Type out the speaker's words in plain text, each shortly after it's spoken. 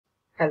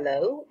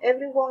Hello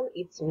everyone,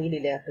 it's me,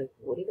 Лілія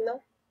Григорівна.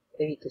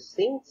 Привіт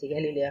усім, це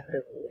я, Лілія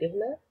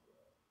Григорівна.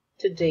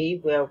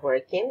 Today we are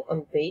working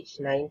on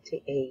page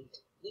 98.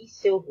 І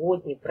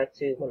сьогодні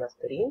працюємо на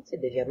сторінці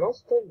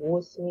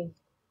 98.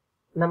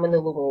 На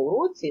минулому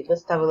уроці ви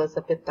ставили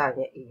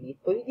запитання і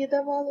відповіді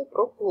давали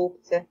про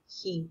хлопця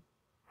he.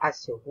 А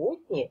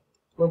сьогодні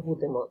ми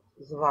будемо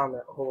з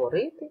вами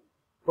говорити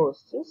про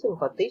цю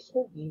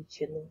симпатичну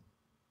дівчину.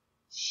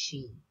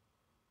 She.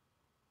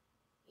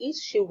 Is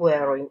she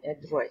wearing a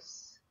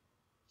dress?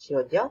 Чи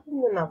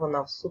одягнена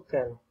вона в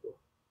сукенку?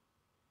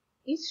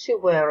 Is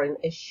she wearing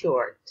a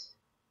shirt?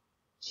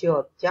 Чи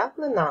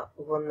одягнена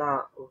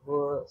вона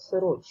в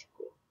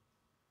сорочку?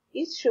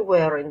 Is she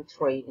wearing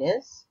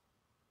trainers?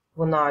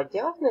 Вона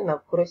одягнена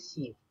в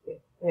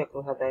кросівки. Як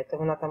ви гадаєте,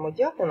 вона там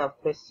одягнена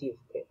в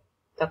кросівки?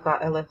 Така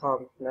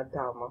елегантна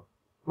дама.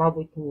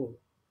 Мабуть, ні.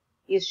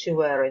 Is she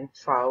wearing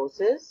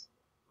trousers?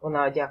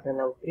 Вона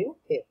одягнена в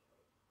брюки?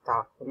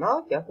 Так, вона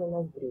одягнена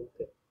в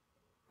брюки.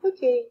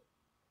 Окей.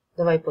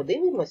 Давай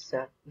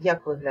подивимося,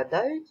 як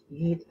виглядають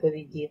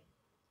відповіді.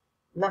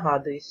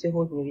 Нагадую,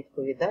 сьогодні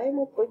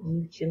відповідаємо про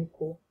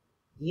дівчинку.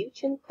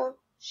 Дівчинка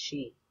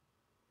she.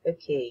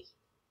 Окей.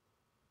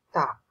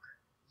 Так.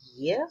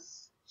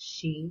 Yes,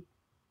 she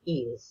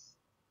is.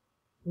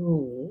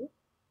 Ні.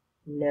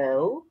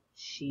 No,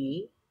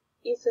 she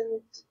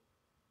isn't.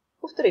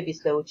 Повтори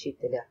після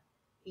учителя.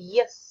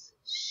 Yes,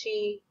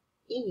 she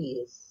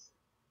is.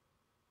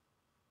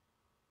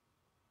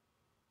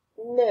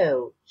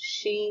 No,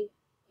 she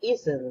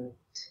isn't.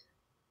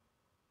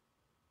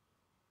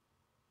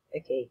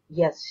 Окей.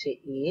 Yes,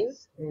 she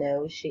is.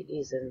 No, she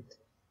isn't.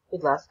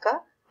 Будь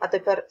ласка, а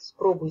тепер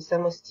спробуй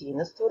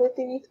самостійно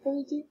створити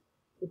відповіді.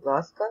 Будь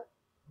ласка,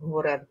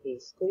 говори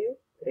англійською.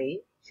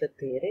 3,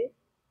 4.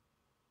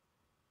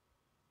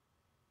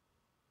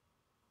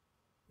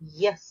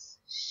 Yes,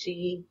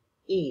 she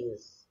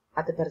is.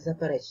 А тепер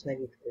заперечна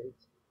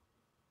відповідь.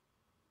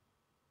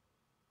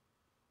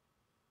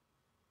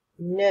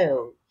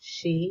 No,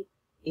 she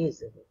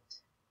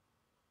isn't.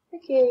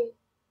 Окей.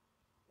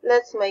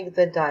 Let's make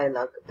the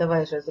dialogue.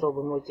 Давай же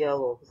зробимо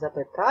діалог.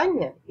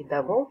 Запитання і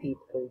дамо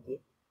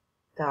відповіді.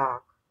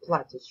 Так,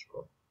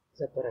 платічко.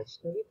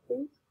 Заперечна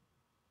відповідь.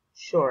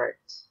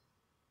 Short.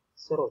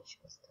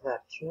 Сорочка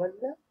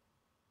стверджувальна.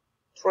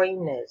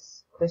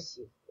 Trainers.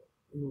 Кросівки.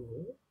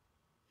 Ні.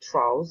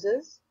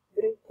 Trousers.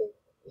 Брюки.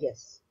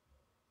 Yes.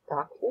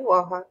 Так,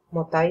 увага.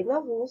 Мотай на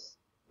вус.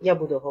 Я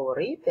буду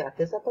говорити, а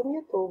ти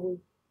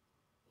запам'ятовуй.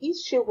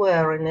 Is she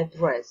wearing a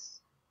dress?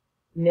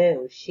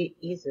 No, she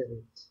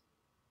isn't.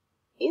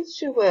 Is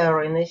she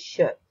wearing a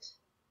shirt?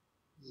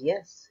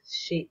 Yes,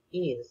 she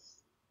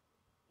is.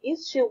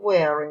 Is she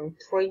wearing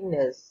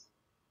trainers?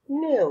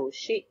 No,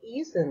 she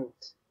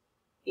isn't.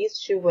 Is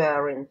she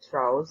wearing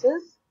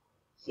trousers?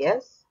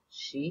 Yes,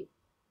 she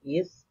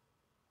is.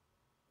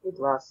 Будь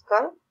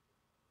ласка.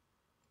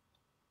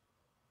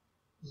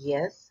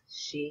 Yes,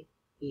 she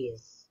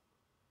is.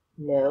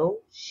 No,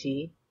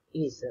 she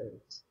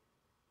isn't.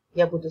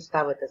 Я буду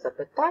ставити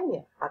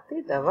запитання, а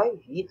ти давай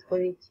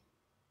відповідь.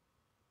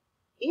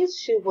 Is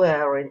she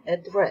wearing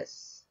a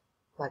dress?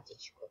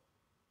 Платічко.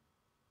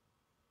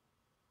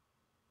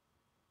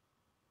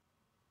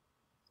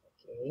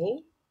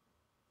 Окей.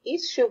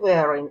 Is she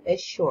wearing a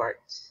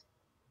shirt?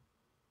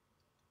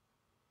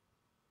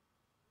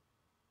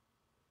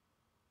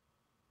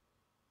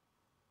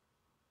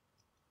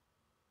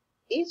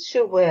 Is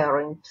she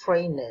wearing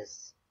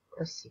trainers?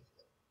 Кросівки.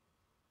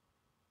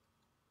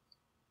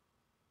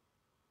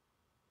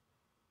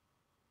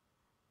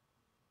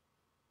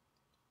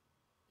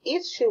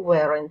 Is she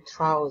wearing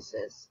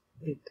trousers?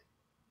 Брюки.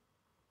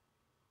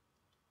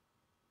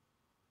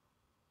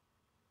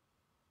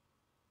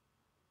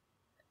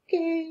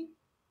 Окей.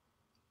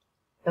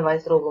 Давай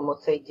зробимо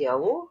цей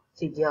діалог,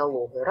 ці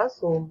діалоги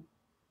разом.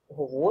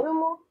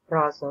 Говоримо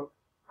разом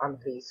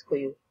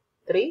англійською.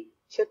 3,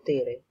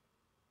 4.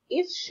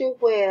 Is she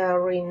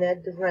wearing a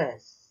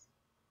dress?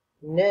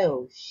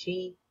 No,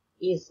 she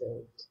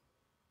isn't.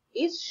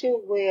 Is she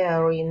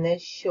wearing a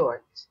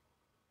shirt?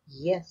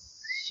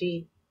 Yes,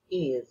 she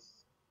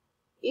is.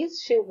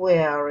 Is she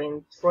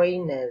wearing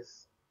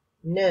trainers?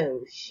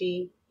 No,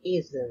 she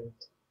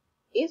isn't.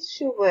 Is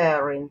she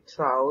wearing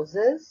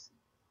trousers?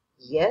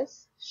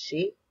 Yes,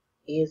 she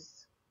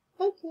is.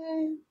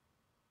 Окей.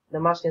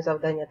 Домашнє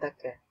завдання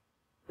таке.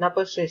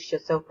 Напиши, що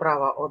це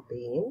вправа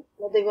 1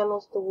 на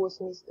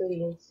 98-й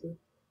сторінці.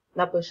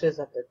 Напиши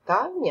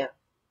запитання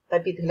та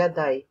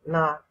підглядай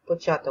на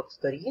початок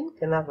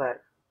сторінки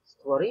наверх.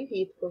 Створи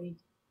відповідь.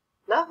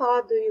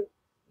 Нагадую,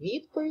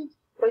 відповідь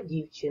про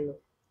дівчину.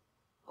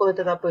 Коли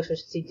ти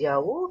напишеш ці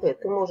діалоги,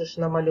 ти можеш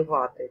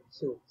намалювати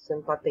цю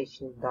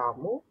симпатичну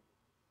даму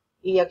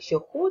і, якщо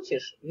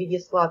хочеш,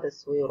 відіслати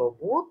свою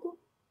роботу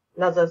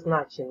на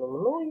зазначену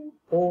мною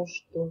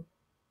пошту.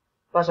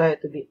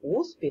 Бажаю тобі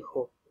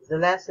успіху! The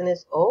lesson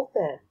is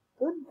over.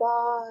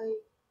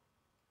 Goodbye!